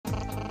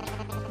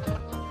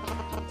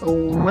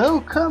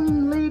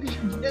Welcome, ladies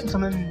and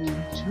gentlemen,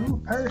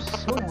 to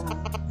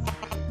Persona.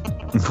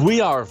 We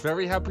are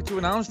very happy to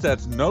announce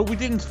that no, we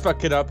didn't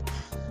fuck it up.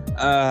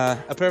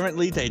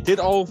 Apparently they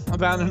did all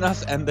abandon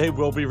us and they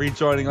will be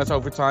rejoining us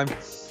over time.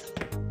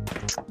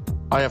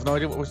 I have no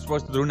idea what we're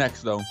supposed to do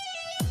next though.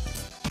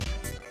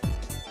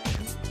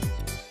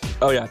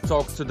 Oh yeah,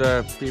 talk to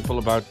the people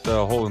about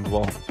the hole in the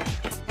wall.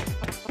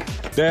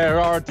 There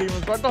are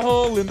demons about the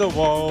hole in the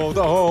wall,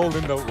 the hole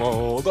in the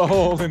wall, the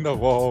hole in the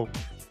wall.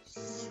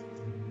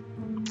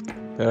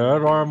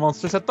 There are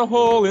monsters at the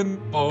hole in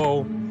the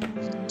wall.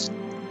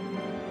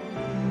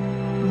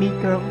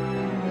 Miko,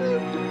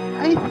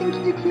 I think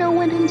Yukino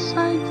went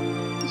inside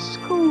the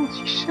school.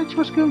 She said she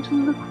was going to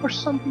look for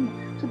something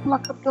to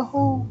block up the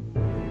hole.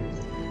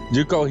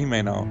 Yuko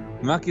Himeno,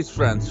 Maki's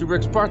friend. She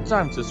works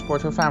part-time to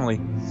support her family.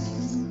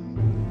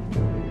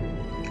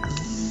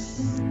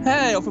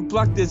 Hey, if we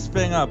block this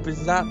thing up,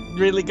 is that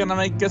really gonna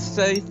make us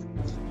safe?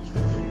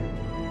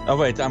 Oh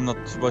wait, I'm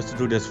not supposed to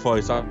do this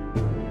voice.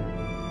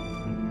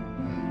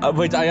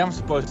 Wait, I am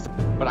supposed to,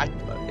 but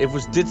it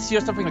was Ditsy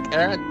or something like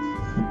Aaron.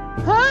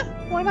 Huh?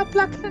 Why not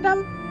blocking it up?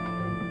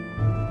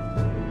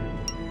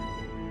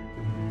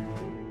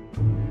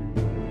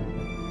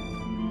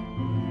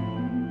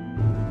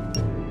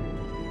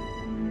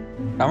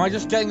 Am I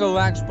just getting a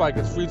lag spike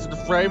that's free to the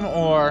frame,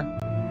 or?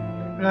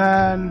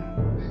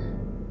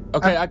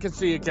 Okay, I can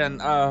see again.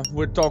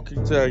 We're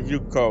talking to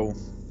Yuko.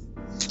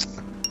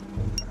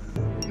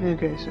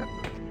 Okay, so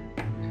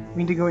we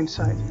need to go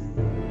inside.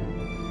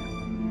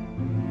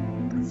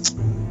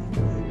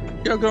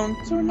 You're going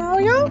to now,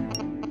 yo?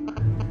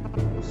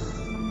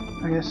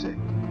 I guess so.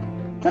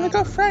 Gonna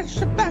go French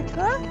to back,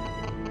 huh?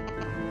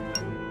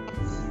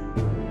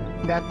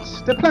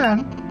 That's the plan.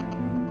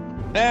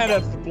 Yeah,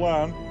 that's the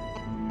plan.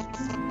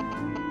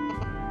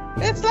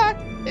 It's like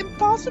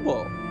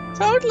impossible.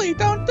 Totally,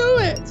 don't do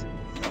it.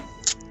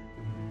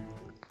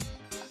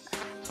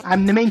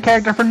 I'm the main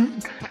character for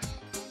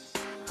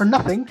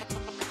nothing.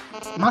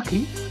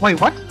 Maki? Wait,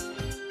 what?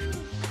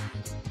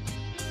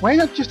 Why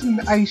not just in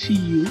the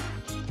ICU?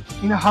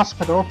 In a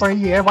hospital for a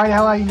year? Why the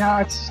hell are you now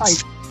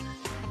outside?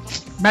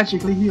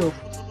 Magically healed.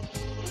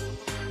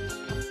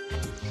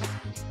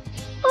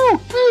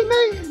 Oh, hey,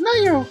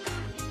 Nayo!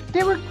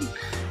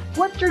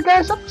 What you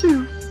guys up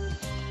to?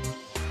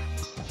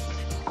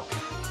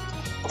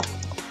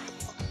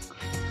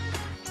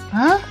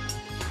 Huh?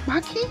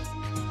 Maki?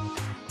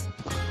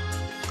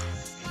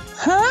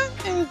 Huh?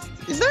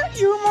 Is that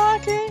you,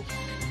 Maki?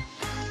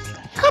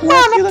 Come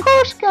on, of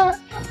course, guy.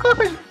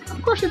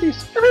 Of course it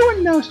is.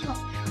 Everyone knows.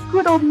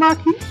 Good old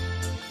Maki.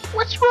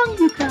 What's wrong,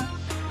 Yuka?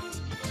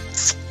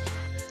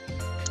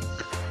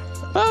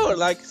 Oh,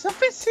 like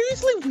something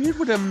seriously weird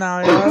with him now,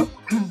 yo.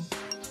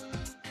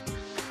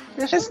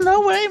 There's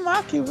no way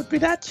Maki would be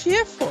that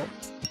cheerful.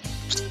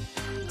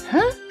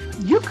 Huh?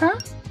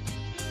 Yuka?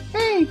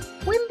 Hey,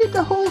 when did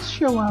the hole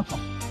show up?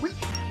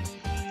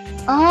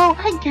 Oh,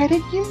 I get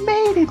it. You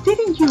made it,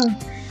 didn't you?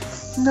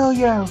 No,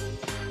 yo.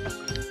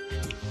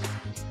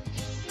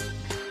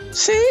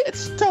 See,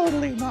 it's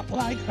totally not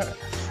like her.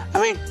 I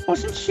mean,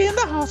 wasn't she in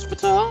the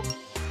hospital?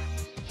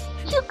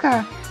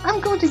 Yuka, I'm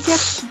going to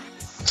get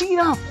beat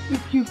up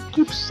if you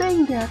keep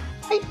saying that.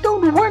 I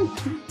don't want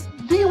to.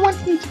 Do you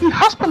want me to be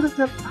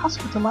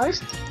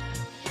hospitalized?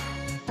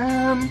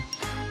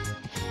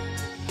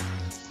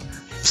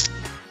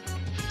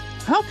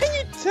 How can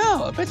you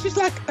tell? I bet she's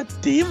like a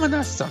demon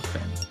or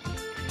something.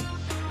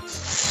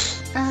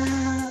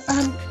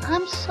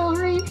 I'm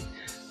sorry,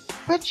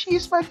 but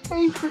she's my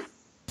favorite.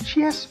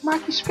 She has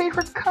Maki's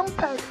favorite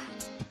compound.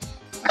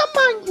 Come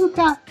on,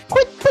 Yuka,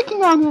 quit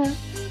picking on her.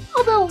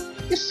 Although,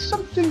 is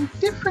something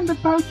different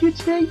about you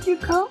today,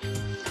 Yuko?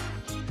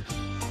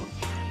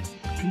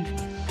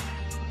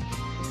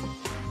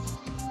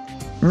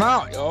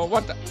 No, yo,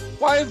 what the?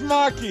 Why is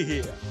Maki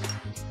here?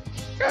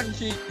 Can't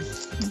she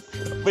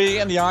be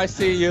in the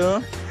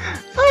ICU?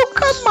 Oh,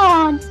 come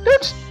on!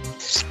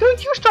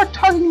 Don't you start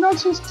talking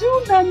nonsense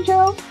too,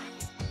 Banjo!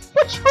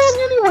 What's wrong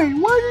anyway?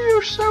 Why are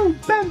you so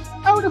bent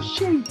out of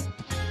shape?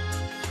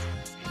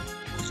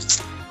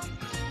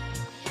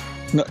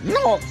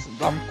 No,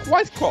 I'm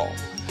quite calm.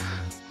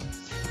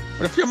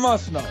 But if you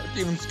must know,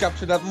 demons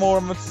captured that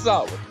Mormon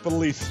South at the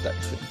police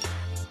station.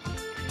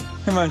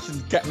 He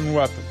mentioned getting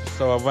weapons,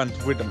 so I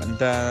went with him and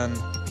then...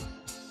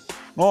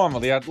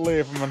 Normally I'd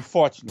leave him,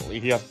 unfortunately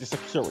he has the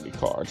security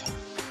card.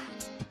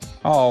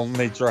 I'll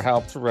need your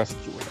help to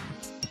rescue him.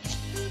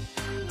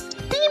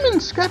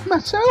 Demons got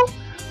myself!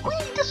 We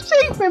need to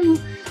save him!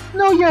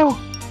 No, yo!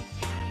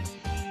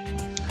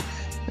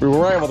 We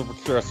were able to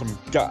procure some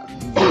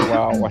guns.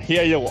 Well,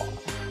 here you are.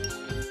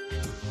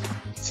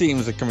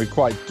 Seems it can be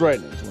quite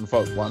draining to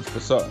invoke one's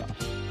persona.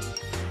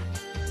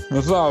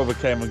 Masawa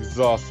became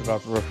exhausted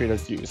after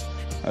repeated use,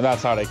 and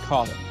that's how they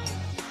caught him.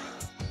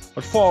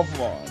 But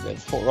forewarned,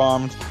 it's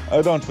forearmed.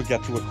 Don't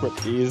forget to equip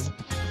these.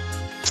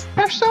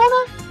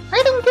 Persona?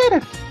 I don't get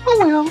it. Oh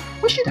well,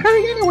 we should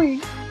hurry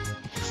anyway.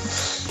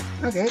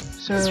 Okay,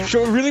 so...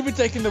 Should we really be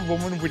taking the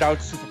woman without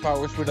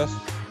superpowers with us?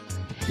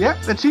 Yeah,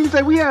 it seems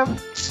that we have.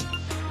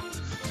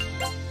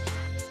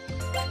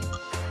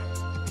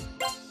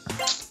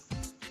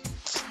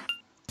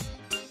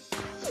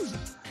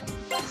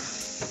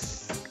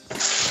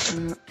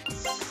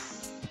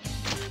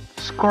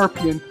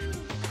 scorpion.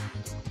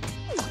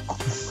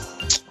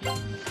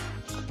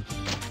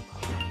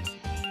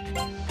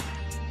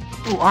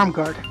 Ooh, arm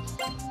guard.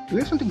 Do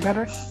we have something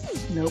better?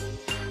 Nope.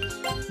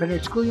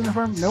 Better school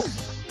uniform? Nope.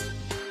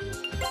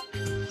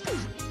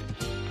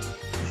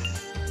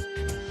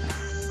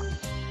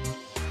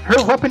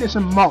 Her weapon is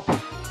a mop.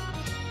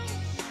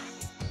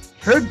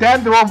 Her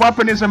damn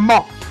weapon is a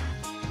mop.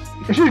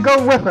 She's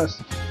going with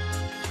us.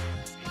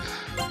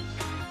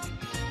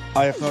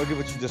 I have no idea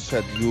what you just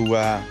said. You,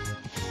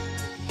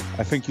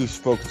 I think you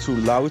spoke too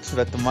loud so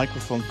that the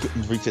microphone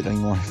couldn't reach it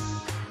anymore.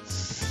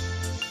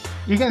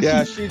 You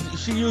can see.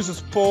 She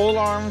uses pole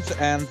arms,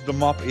 and the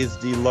mop is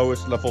the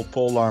lowest level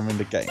pole arm in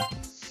the game.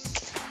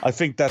 I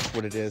think that's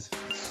what it is.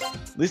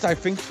 At least I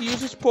think she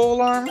uses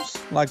pole arms,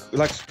 like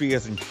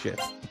spears and shit.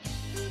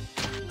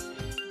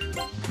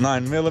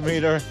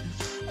 9mm.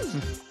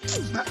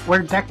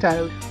 We're decked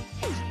out.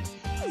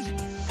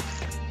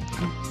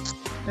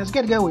 Let's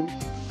get going.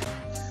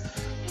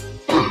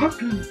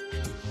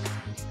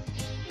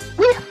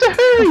 We have to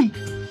hurry!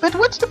 But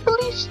what's the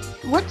police?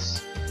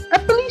 What's a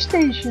police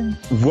station?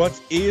 What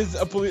is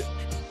a police?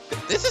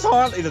 This is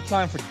hardly the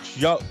time for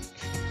jokes.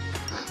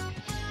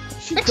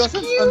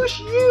 Excuse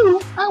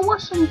you! I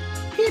wasn't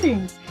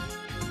kidding.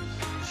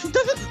 She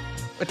doesn't.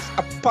 It's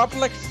a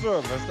public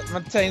service that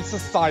maintains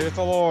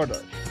societal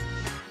order.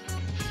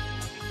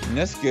 In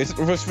this case, it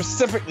refers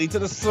specifically to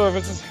the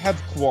service's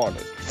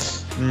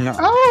headquarters. No.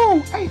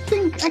 Oh, I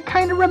think I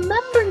kind of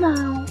remember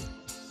now.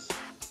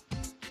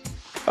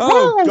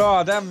 Oh Whoa.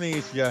 God,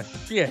 amnesia.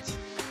 Shit.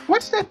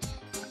 What's that?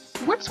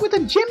 What's with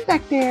the gym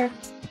back there?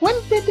 When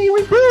did they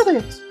rebuild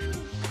it?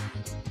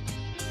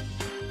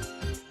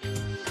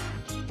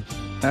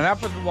 And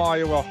happened while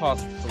you were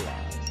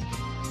hospitalized.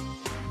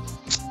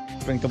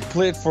 It's been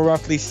complete for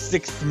roughly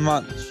 6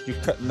 months. You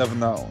couldn't have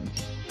known.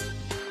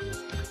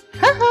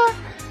 Haha.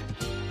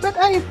 But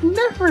I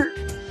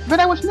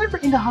was never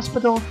in the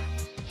hospital.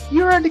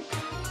 You are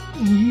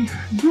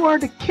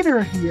the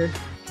kidder here,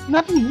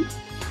 not me.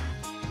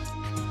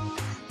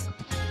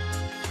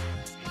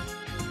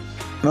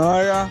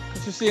 Oh yeah,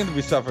 she seems to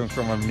be suffering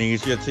from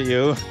amnesia to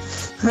you.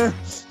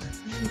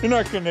 In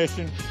her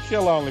condition,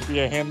 she'll only be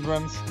a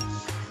hindrance.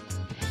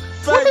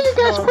 What are you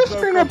guys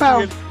whispering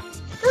about?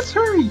 Let's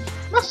hurry.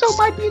 Muscle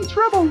might be in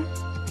trouble.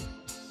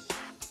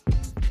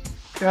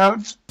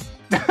 Don't.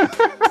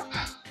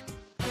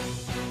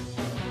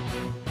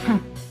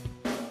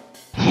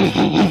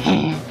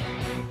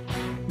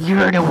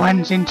 You're the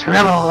ones in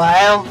trouble.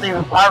 I'll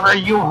devour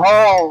you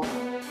whole.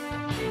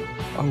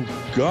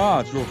 Oh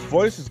God, your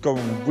voice is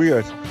going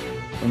weird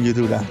when you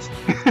do that.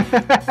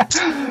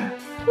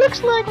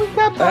 Looks like we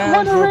got that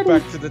and one already. we're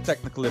back to the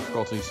technical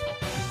difficulties.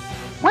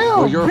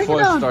 Well, Where your bring it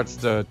voice on. starts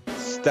to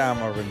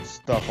stammer and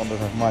stuff under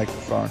the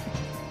microphone.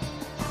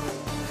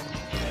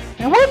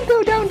 I won't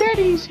go down that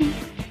easy.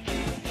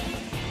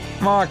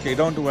 Marky,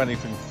 don't do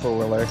anything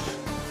foolish.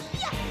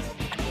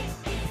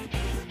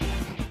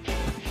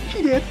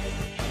 She did.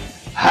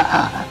 Ha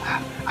ha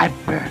ha! I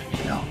burned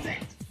it all day.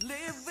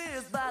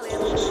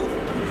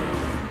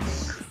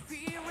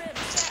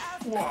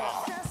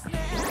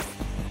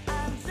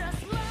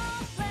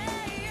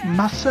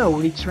 Maso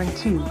reached rank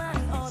 2.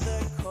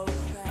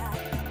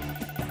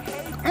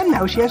 And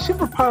now she has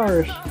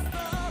superpowers.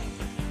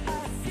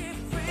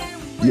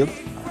 Yep.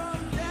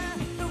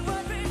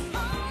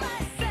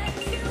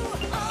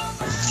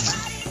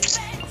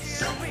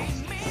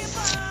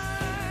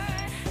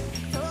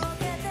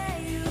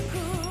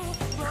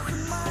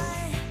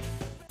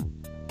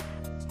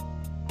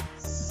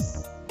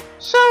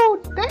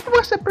 So, that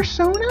was a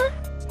persona?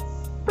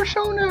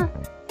 Persona,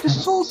 the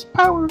soul's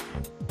power.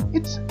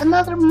 It's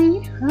another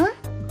me, huh?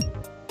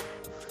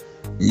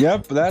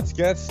 Yep, let's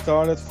get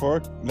started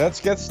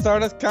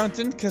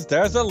counting, because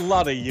there's a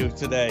lot of you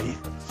today.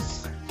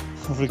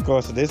 Over the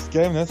course of this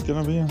game, that's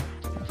gonna be...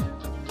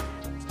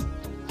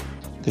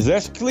 Because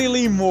there's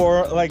clearly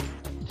more, like...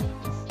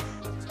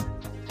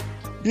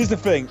 Here's the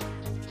thing.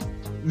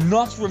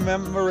 Not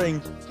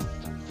remembering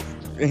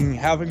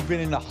having been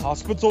in a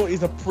hospital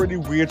is a pretty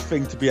weird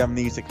thing to be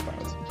amnesic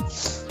about.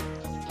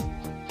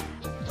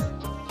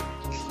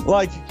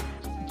 Like,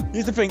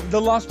 here's the thing, the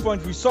last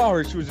point we saw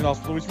her, she was in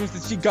hospital, which means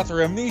that she got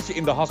her amnesia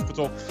in the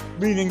hospital,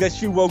 meaning that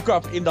she woke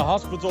up in the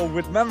hospital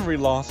with memory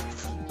loss,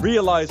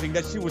 realizing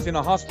that she was in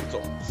a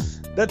hospital.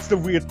 That's the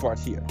weird part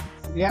here.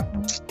 Yep.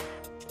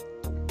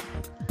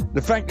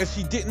 The fact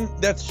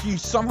that she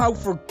somehow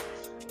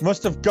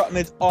must have gotten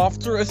it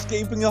after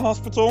escaping the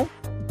hospital.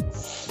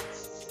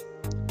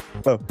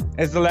 Oh,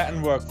 it's the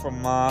Latin word for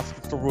mask,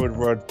 it's the root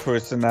word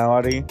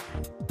personality.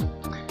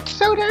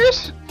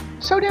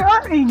 So there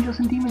are angels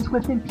and demons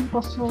within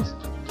people's souls.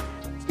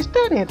 Is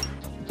that it?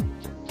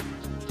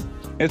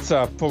 It's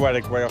a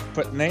poetic way of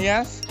putting it,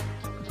 yes.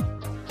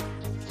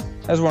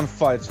 As one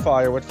fights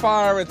fire with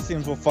fire, it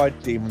seems we'll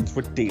fight demons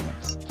with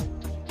demons.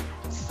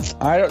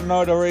 I don't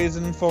know the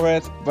reason for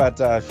it, but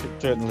should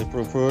certainly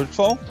prove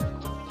fruitful.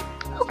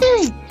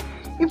 Okay,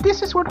 if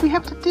this is what we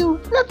have to do,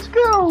 let's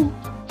go!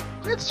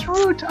 Let's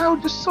root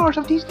out the source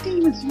of these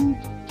demons and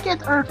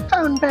get our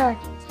town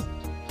back.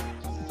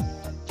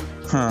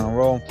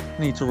 Well,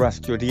 need to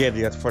rescue the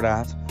idiot for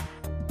that.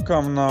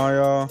 Come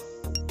now,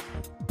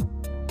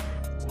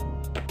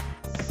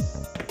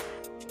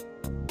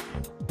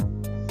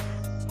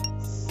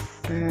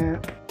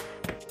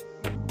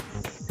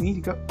 We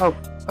need to go.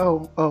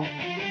 Oh.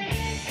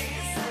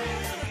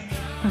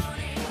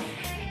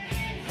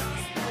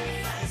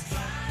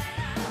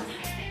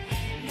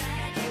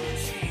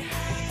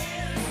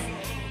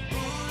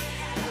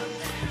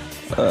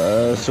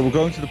 So we're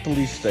going to the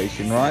police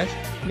station, right?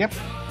 Yep.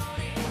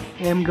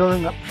 I'm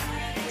going up.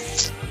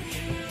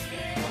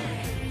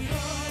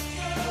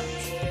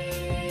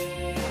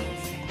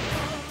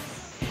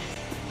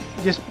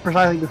 Just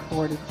precisely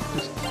before this.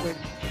 Just wait.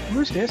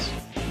 Who's this?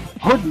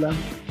 Hoodlum.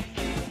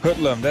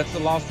 Hoodlum, that's the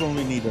last one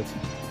we needed.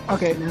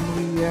 Okay,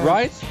 then we.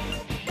 Right?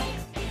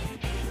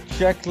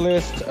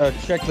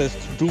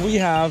 Checklist. Do we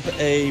have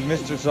a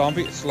Mr.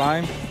 Zombie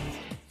slime?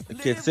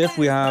 Okay, if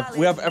we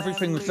have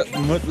everything except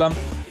Hoodlum.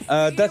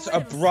 That's a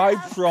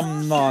bribe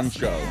from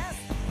Nancho.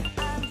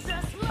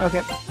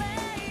 Okay.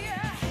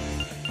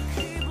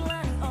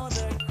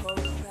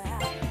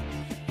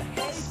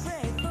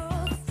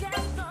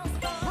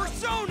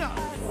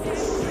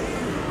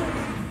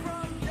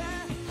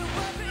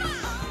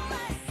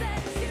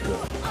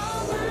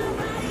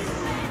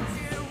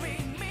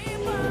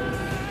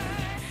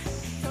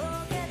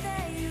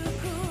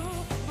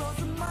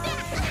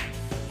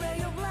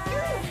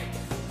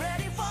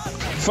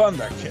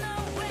 Thunder Kid.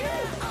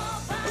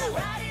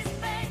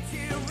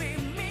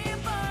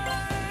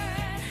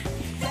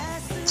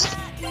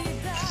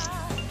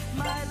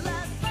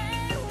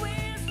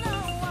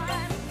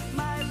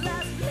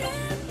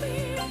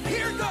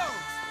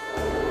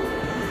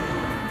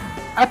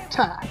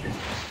 Attack!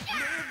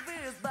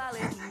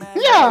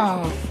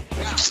 Yeah!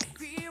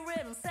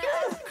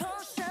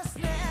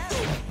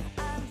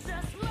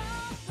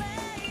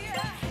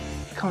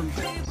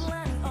 Contents.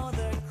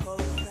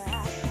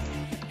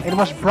 It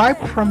was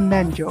bribed from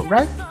Nanjo,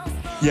 right?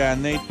 Yeah,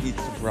 Nate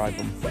needs to bribe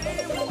him.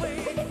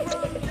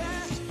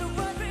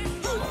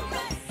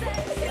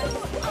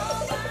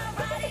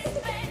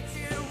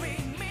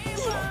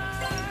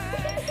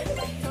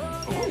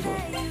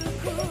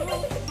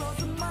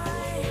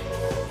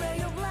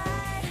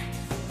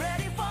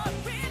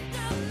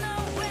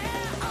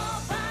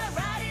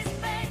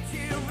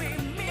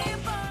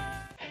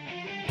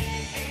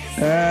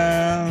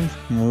 And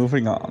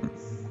moving on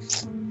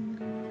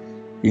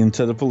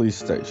into the police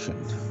station.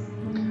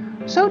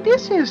 So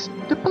this is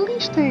the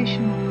police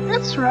station.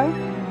 That's right.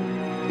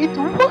 It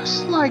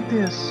was like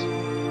this.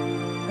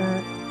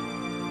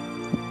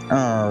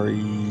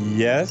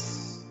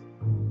 Yes.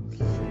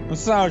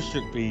 Masao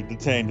should be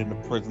detained in the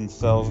prison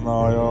cells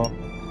now, y'all.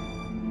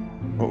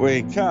 But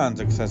we can't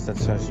access that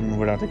session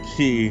without a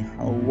key.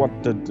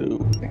 What to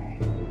do?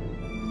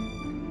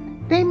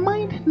 They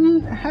might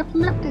have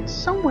left it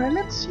somewhere.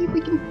 Let's see if we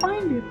can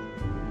find it.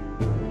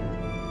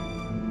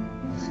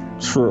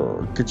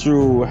 Sure. Could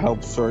you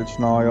help search,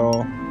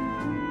 Niall?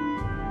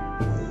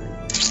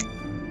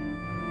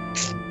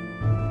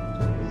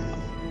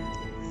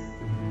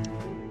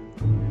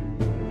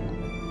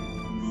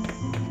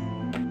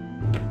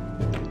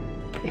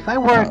 If I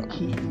were a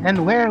key,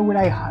 then where would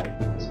I hide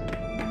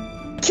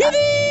it?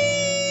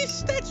 Kitty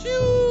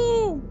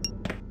statue!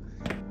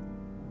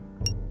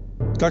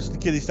 Touch the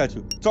kitty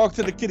statue. Talk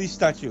to the kitty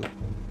statue.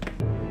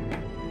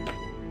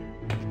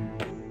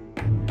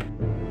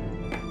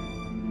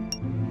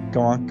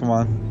 Come on, come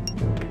on.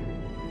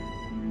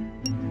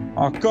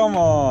 Oh, come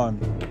on.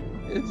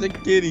 It's a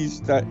kitty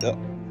statue.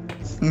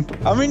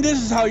 I mean,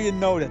 this is how you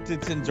know that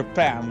it's in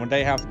Japan, when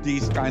they have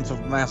these kinds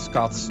of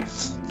mascots.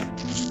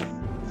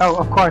 Oh,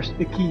 of course,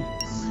 the key.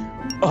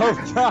 Oh,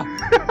 God.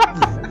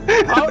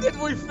 How did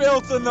we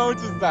fail to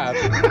notice that?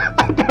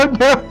 I don't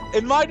know.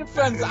 In my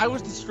defense, I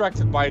was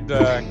distracted by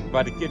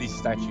the kitty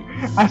statue.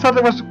 I thought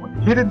it was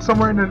hidden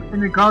somewhere in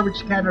a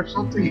garbage can or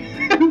something.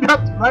 And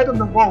that's right on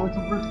the wall with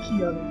the word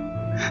key on it.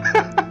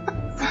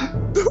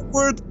 The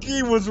word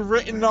key was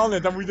written on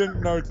it and we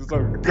didn't notice.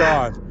 Oh,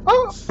 God.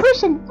 Oh,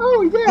 prison.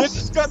 Oh, yes. This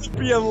is gonna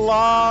be a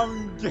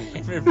long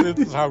game if this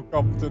is how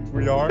competent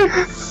we are.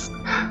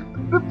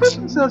 The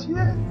prison cells,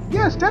 yeah.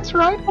 Yes, that's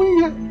right.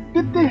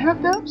 Did they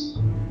have those?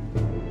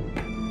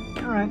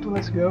 Alright, well,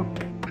 let's go.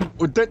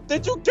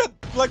 Did you get,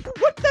 like,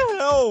 what the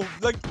hell?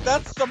 Like,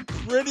 that's some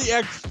pretty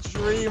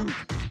extreme.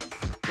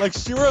 Like,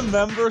 she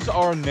remembers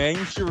our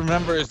name, she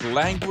remembers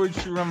language,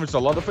 she remembers a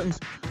lot of things,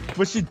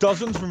 but she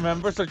doesn't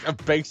remember such a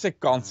basic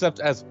concept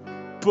as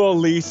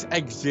police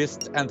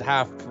exist and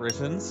have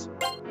prisons.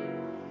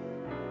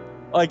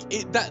 Like,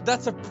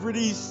 that's a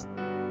pretty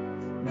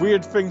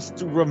weird thing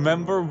to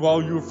remember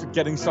while you're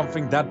forgetting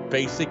something that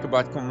basic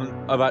about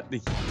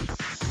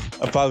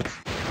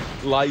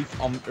life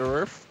on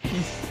Earth.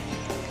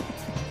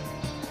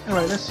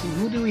 Alright, let's see.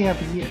 Who do we have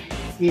here?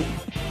 We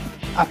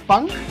have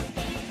Afang,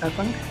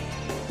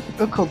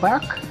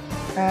 Ukobak,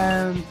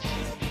 and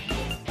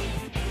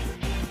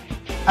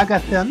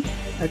Agathion.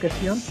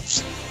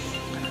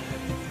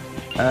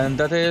 And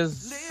that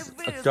is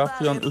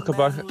Agathion,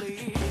 Ukobak,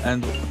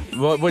 and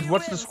wait,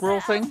 what's the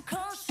squirrel thing?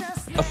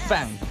 A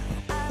fang.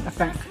 A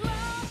fang.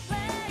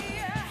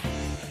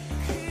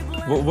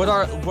 What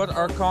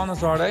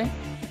arcanas are they?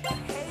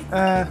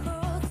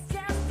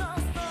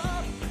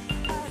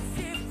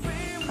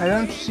 I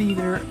don't see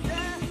their.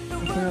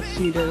 I cannot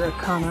see their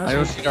arcanas. I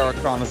don't see their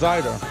arcanas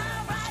either.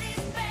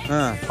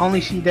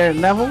 Only see their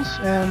levels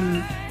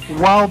and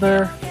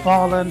Wilder,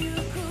 Fallen,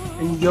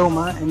 and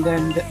Yoma, and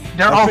then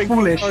they're all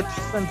foolish. There are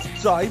different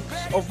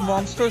types of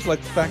monsters,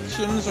 like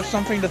factions or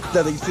something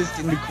that exist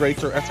in the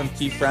greater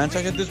FMT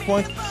franchise at this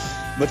point,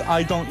 but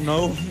I don't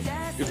know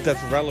if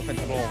that's relevant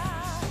at all.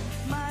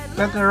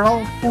 But they're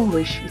all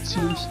foolish, it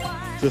seems.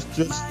 Just,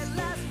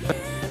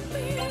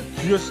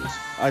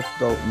 I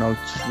don't know,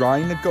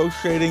 try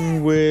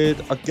negotiating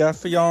with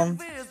Agatheon.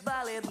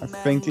 I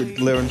think it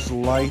learns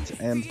light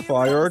and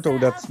fire, though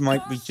that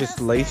might be just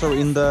later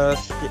in the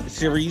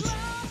series.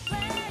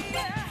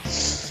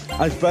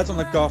 I bet on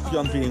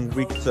Agatheon being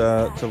weak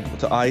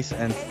to ice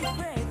and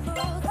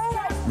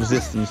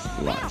resistance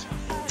to light.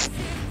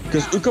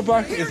 Because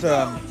Ukabak is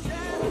a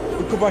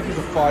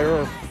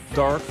fire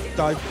dark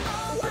type.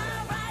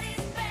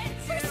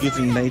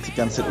 Using Nate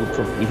against it would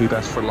probably be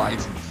best for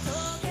light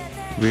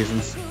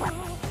reasons.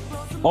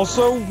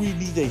 Also, we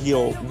need to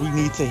heal. We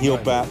need to heal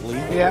badly.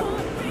 Yeah.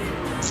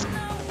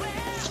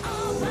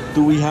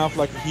 Do we have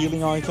like a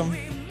healing item?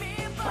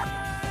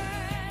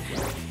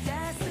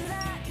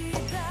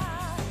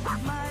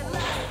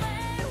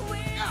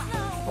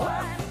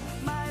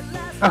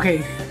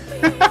 Okay.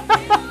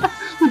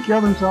 He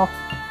killed himself.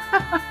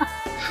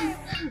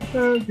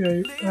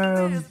 Okay.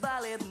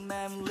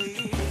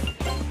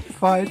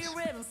 Fight.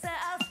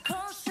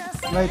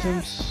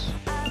 Items.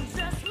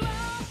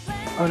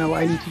 Oh no,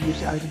 I need to use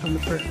the item from the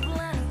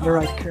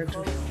right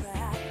character.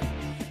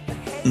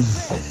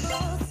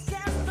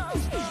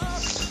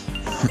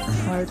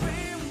 Right.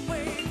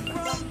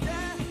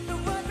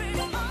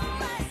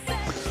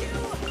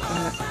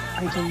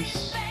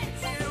 Items.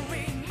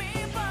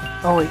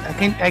 Oh wait,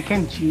 I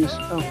can choose.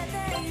 Oh.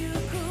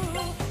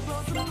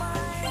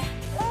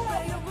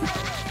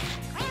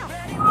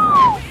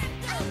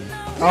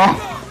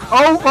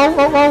 Oh,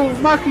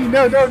 Maki,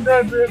 no, don't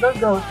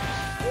go.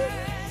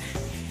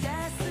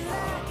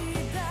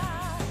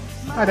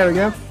 Ah, there we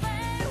go.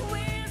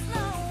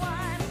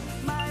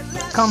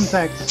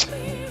 Contact.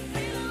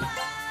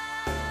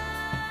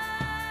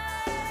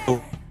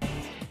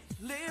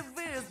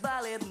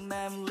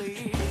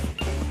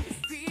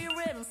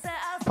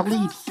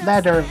 Bleed,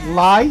 ladder,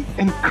 lie,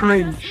 and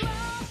cringe.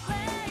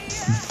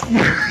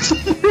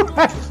 You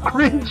have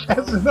cringe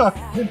as an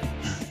option.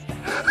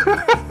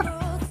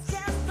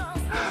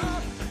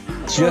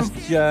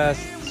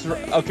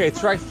 Okay,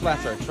 try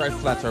flatter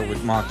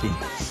with Maki.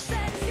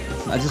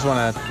 I just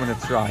wanna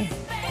try.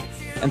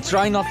 And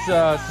try not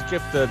to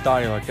skip the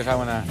dialogue, because I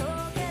wanna...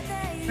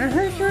 I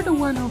heard you're the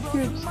one who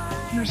gives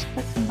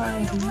respect and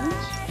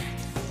violence.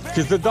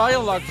 Because the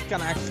dialogues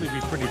can actually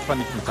be pretty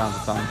funny from time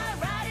to time.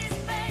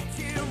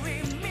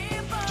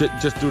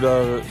 Just do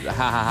the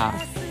ha.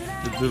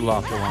 Do the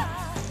laughter one.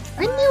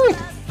 I knew it!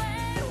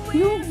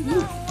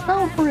 You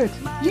fell for it!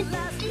 You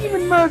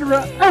demon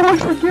murderer! I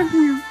won't forgive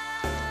you!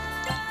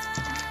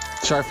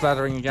 Try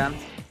flattering again.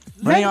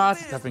 Many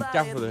artists have been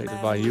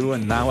captivated by you,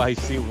 and now I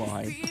see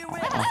why.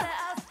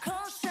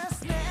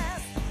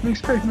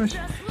 Makes Christmas.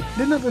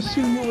 Did not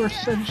assume you were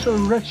so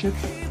wretched.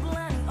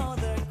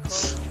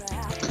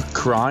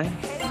 Cry.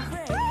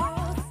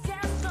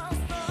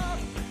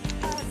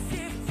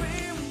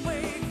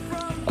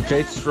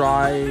 Okay,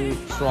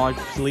 try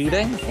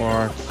pleading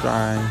or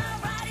try.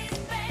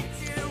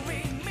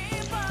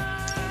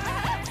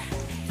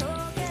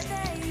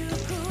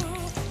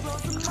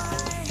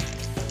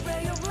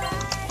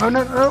 Oh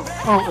no!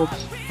 Oh,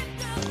 oops.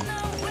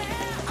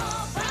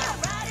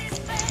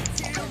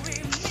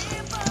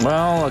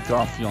 Well,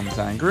 Agatheon's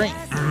angry.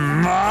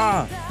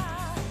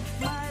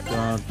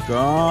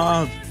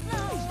 God.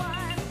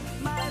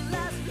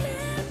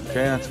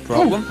 Okay, that's a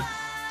problem. Ooh,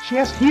 she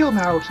has heal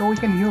now, so we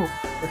can heal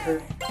with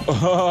her.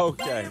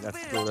 Okay,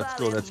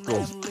 that's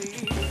cool.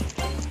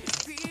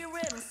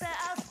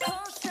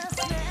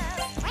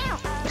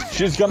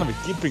 She's gonna be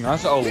keeping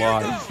us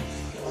alive.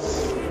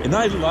 And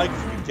I like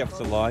to be kept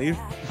alive.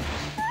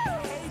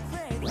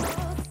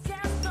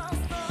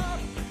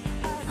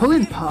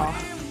 Pulling paw.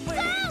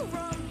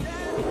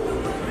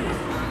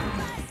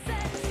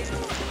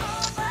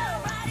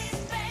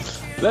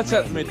 Let's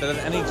admit that in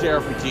any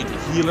JRPG, the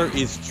healer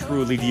is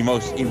truly the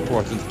most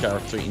important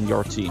character in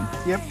your team.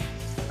 Yep.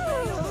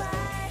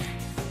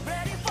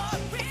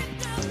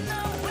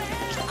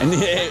 And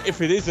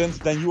if it isn't,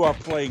 then you are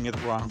playing it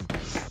wrong.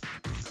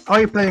 Oh,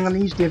 you're playing on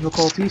easy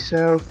difficulty,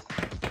 so...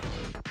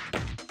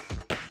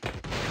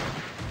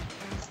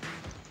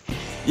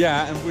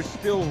 Yeah, and we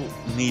still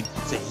need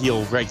to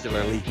heal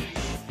regularly.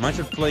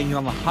 Imagine playing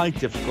on a high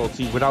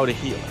difficulty without a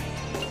healer.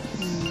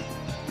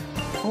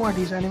 Who are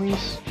these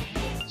enemies?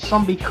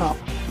 Zombie cop.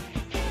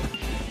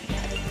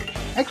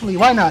 Actually,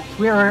 why not?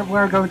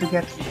 We're going to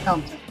get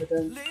contact with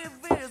them.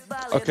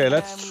 Okay,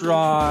 let's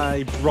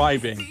try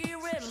bribing.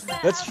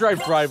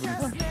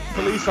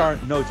 Police are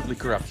notably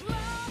corrupt.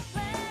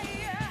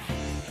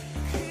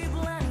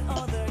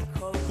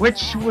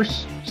 Which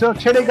was so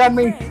Shin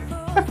Megami.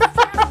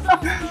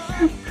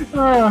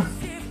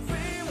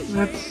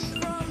 That's.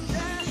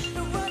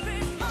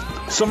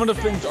 Some of the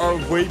things are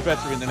way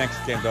better in the next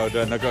game though,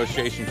 the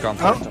negotiation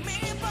contest.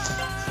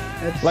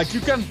 Oh. Like you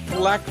can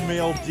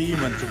blackmail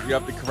demons if you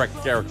have the correct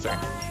character.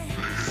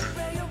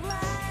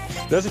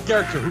 There's a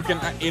character who can,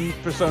 in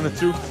Persona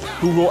 2,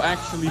 who will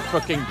actually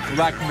fucking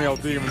blackmail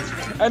demons.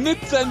 And it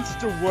tends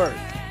to work.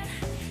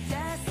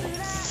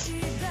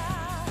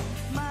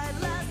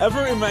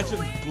 Ever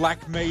imagine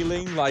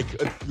blackmailing like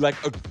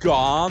a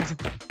god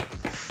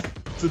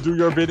to do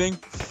your bidding?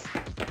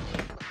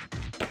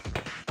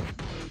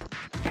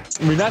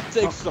 I mean, that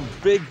takes some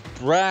big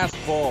brass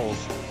balls.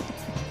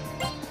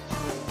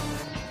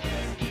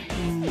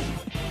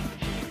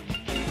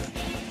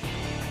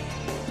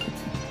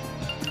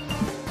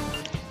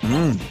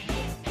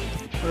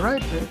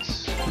 Alright,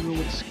 let's go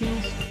with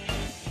skills.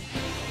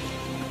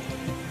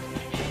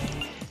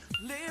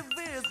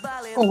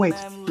 Oh wait,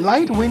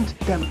 light wind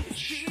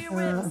damage.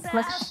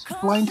 Flex,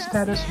 blind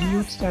status,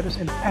 mute status,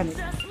 and panic.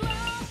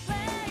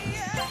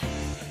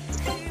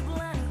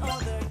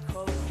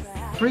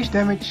 Freeze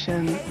damage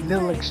and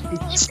little HP.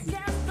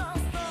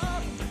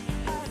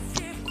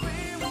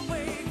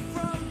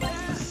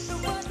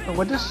 Oh,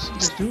 what does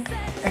this do?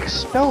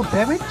 Expel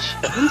damage,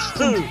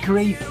 instant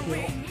grave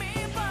kill.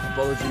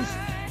 Apologies.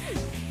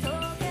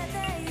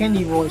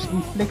 Candy voice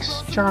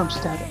inflicts charm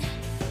status.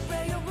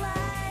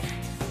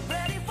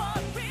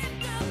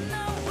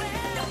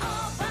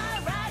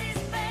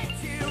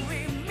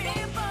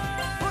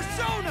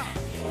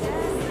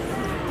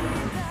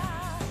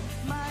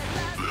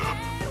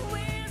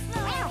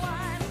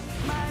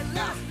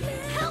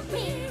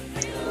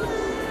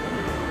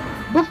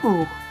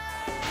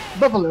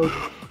 Buffalo.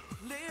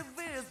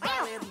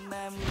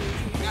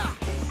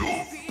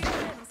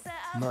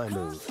 My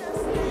move.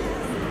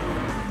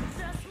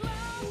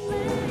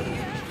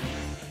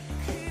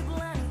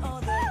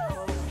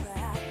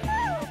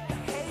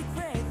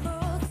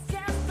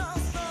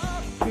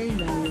 Okay,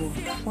 now we will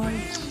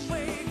fight.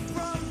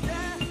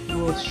 We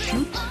will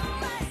shoot.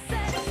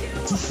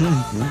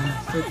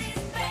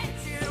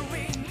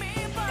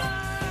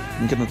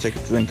 I'm gonna take a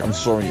drink. I'm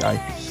sorry. I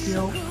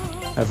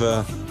have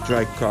a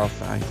dry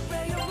cough. I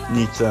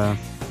need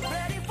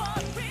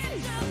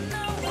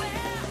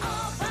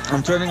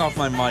I'm turning off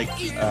my mic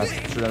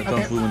so that I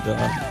don't ruin the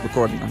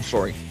recording. I'm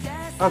sorry.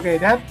 Okay,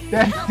 that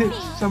did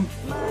some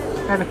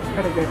kind of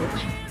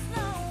damage.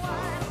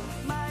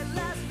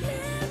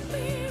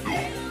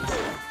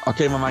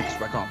 Okay, my mic is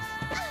back on.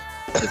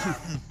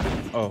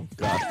 Oh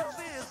god.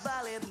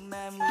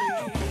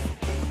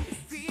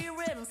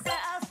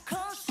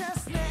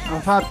 I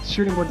thought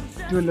shooting would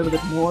do a little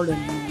bit more than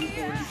we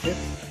already did.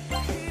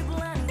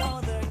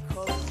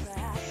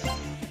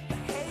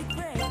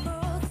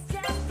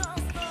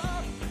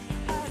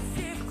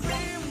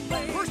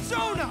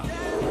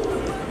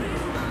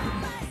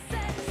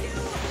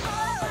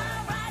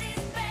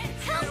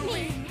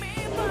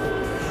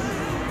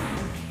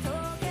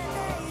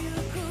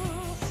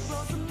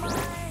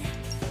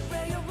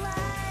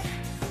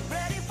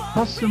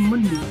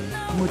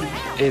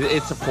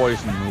 It's a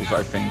poison move,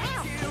 I think.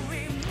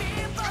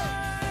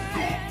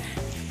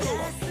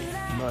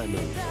 My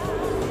move.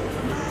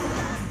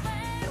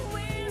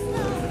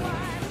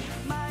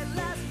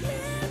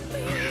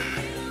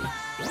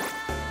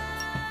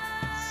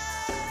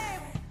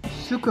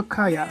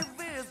 Sukakaya.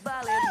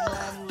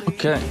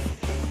 Okay.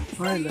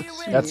 Alright,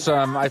 let's see. That's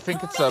I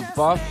think it's a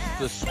buff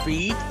to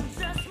speed.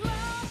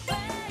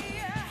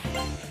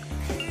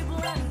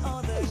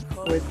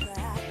 With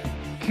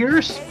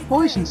cures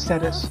poison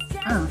status.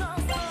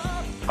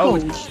 Oh,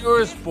 it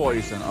cures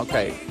poison.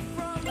 Okay.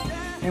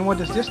 And what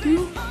does this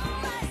do?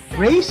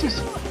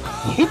 Raises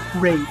hit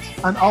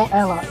rate on all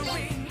allies.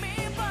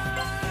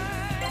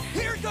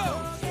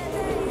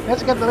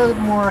 Let's get a little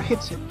bit more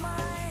hits in.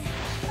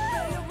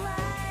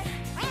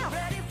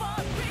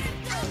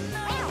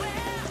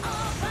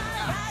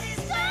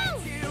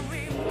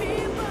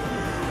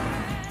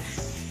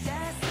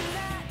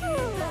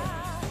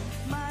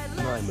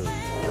 My move.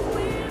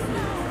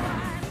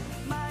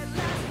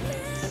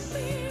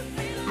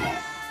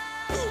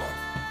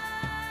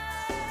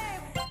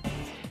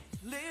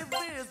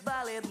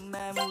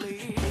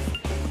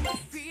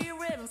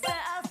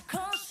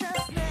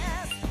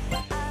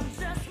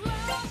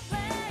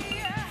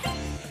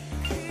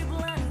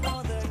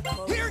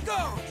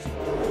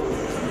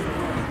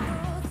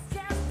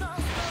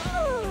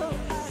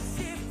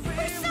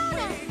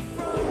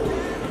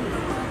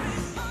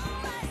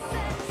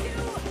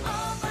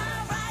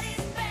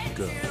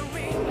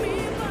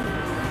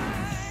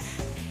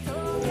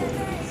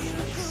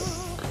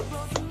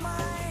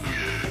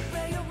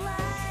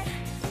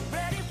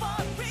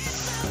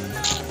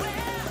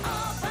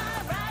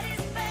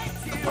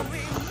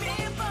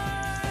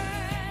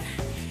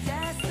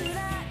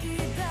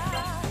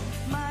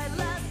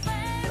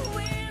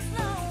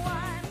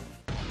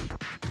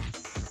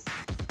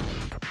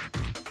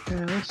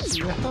 Let's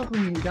see, I thought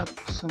we got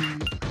some...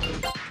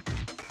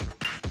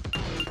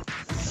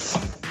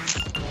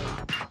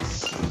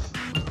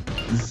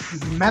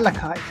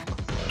 Malachite.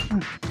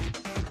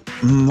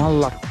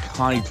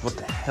 Malachite, what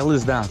the hell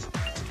is that?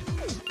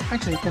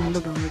 Actually, you can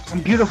look on it. A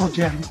beautiful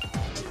gem.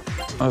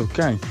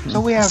 Okay. So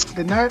we have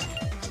the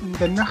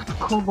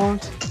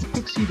Nachtkobold, the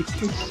Pixie, the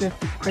Kid Sith,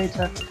 the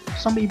Kreta,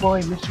 Zombie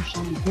Boy, Mr.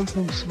 Zombie,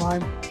 Building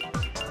Slime.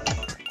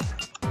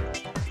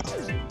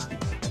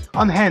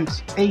 On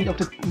hand, 8 of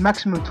the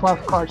maximum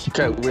 12 cards.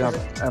 Okay, we have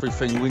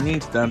everything we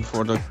need then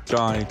for the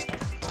guy.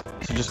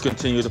 So just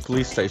continue the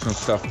police station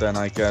stuff then,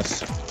 I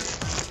guess.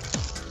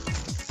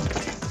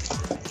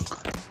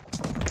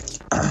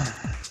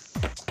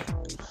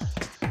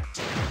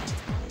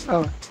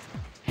 Oh.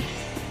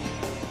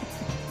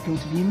 Going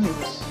to be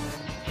news.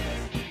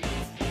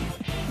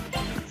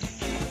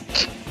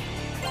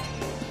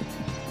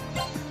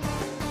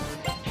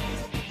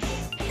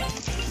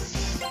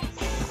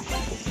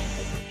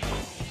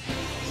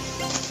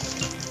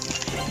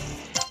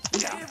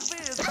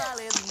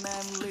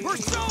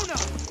 Persona!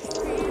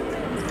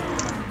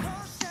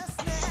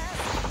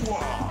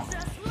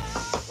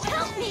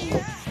 Help me!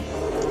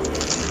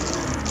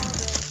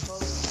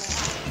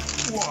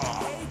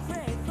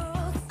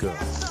 Go.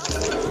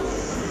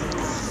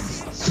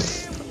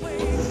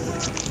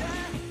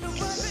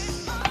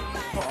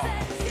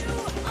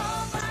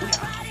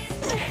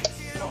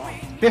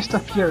 Fist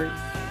of Fury.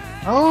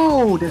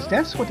 Oh,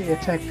 that's what the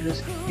attack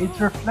does. It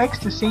reflects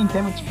the same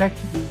damage back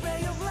to the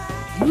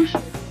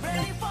user.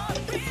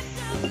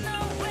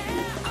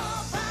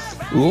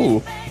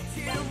 Ooh,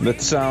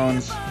 that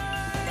sounds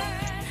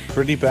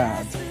pretty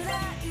bad.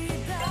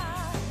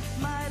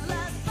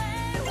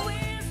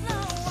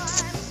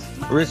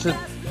 Or is it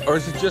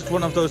just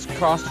one of those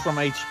cost from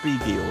HP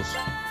deals?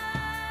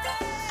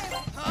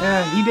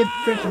 He did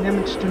 30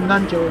 damage to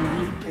Nanjo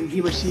and he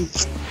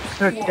received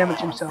 30 damage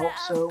himself,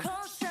 so...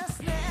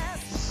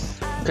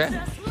 Okay.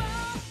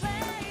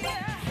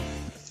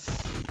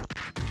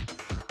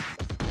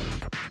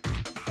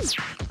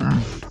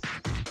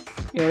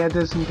 Yeah, that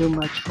doesn't do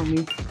much for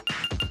me.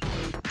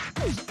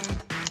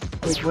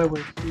 Wait,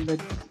 but...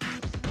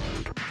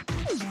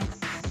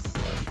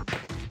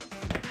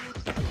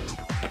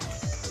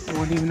 I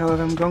won't even know if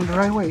I'm going the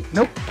right way.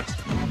 Nope.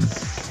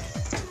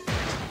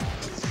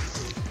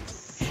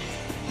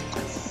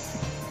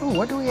 Oh,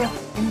 what do we have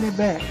in the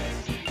bag?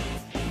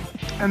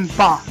 And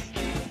ba.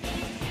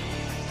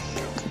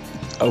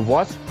 A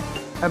what?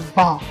 A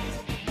ba.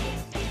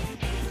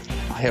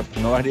 I have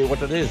no idea what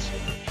that is.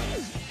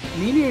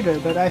 Me neither,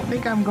 but I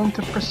think I'm going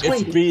to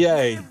persuade It's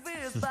it. BA.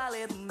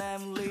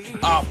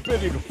 Ah,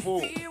 pity the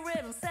fool.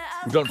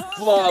 You don't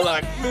fly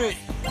like me.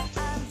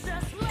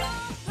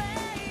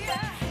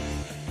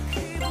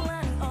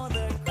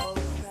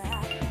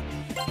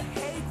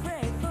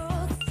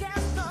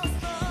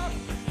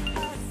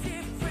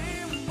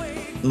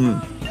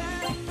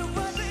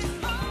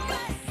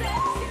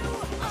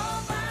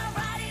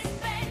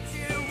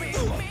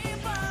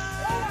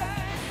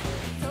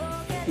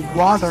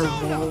 Water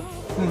roll.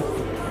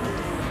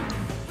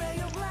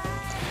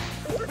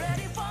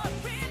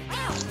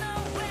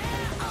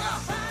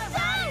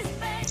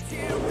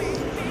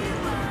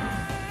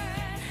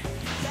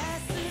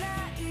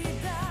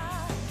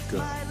 Go.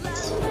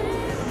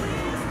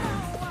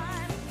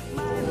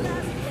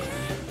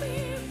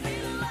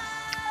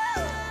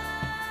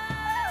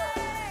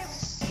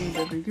 Okay,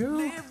 there we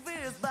go.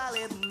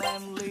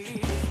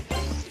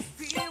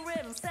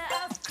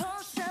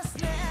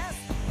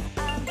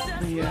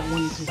 Yeah, we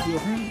need to heal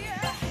him.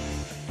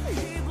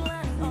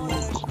 And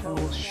I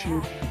will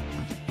shoot.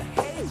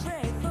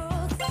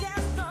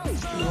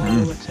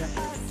 Auto attack.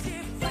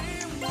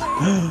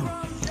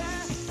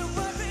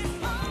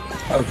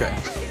 Okay.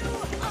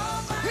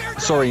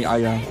 Sorry,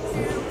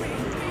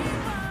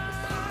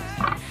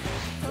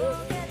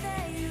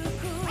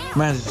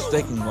 Man, it's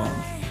taking long.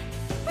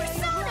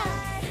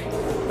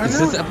 I Is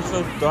know. this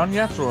episode done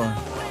yet, or?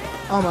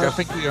 Almost. I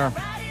think we are.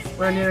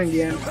 We're nearing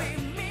the end.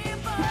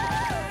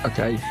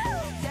 Okay.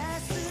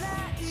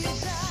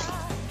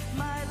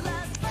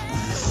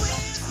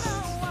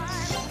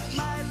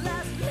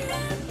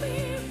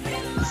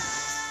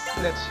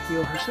 Let's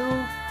heal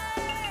herself.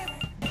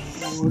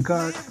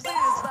 Regard.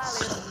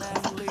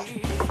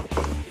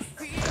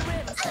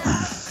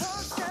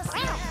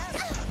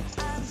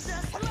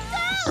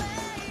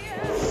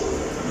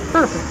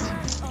 Perfect.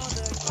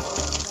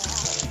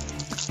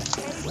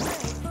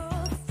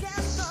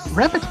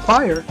 Rapid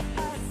fire.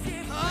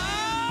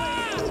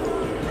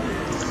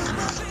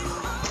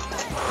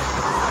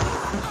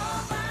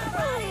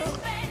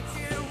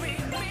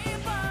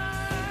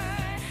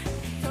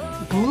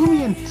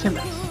 Gloomy and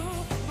timid.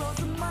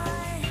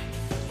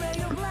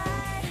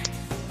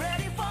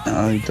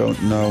 I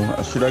don't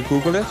know. Should I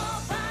Google it?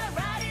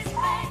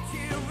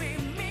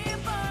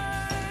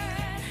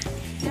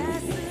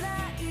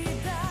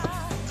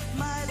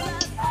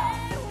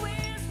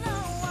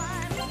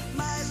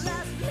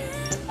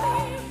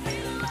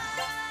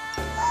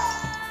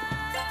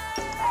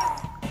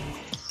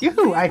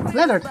 Yoo-hoo, I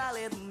flattered.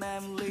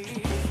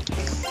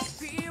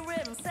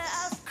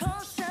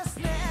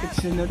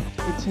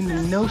 It's in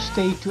a no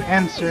state to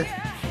answer.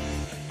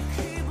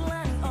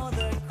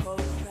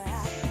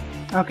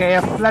 Okay,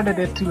 I flooded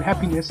it to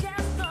happiness.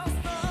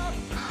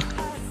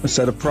 Is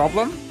that a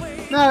problem?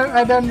 No,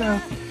 I don't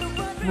know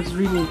if it's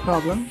really a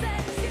problem.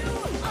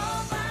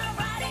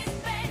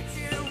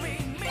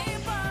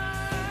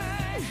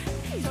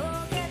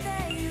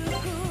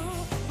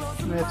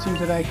 It seems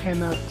that I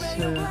cannot...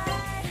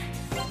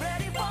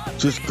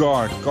 Just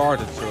guard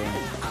it, sir.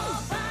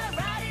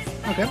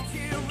 Okay.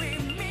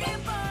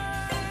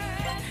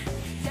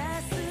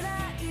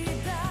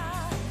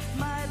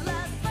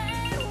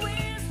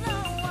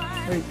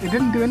 Wait, it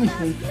didn't do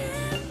anything.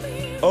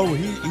 Oh,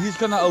 he's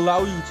gonna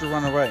allow you to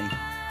run away.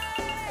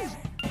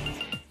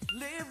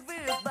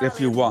 If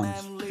you want.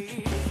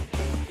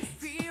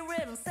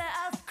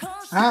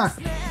 Ah.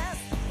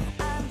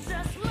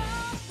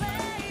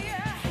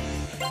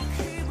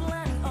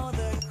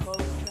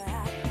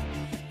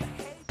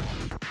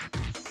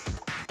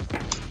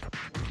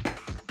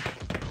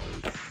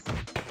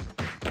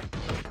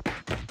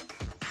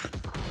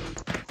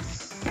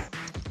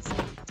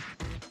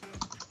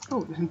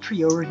 Oh, there's a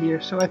tree over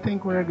here, so I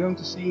think we're going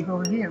to save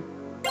over here.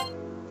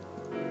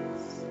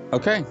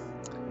 Okay.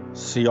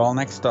 See y'all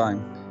next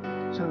time.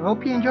 So I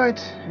hope you enjoyed,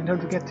 and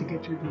don't forget to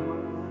get your...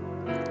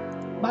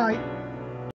 Bye!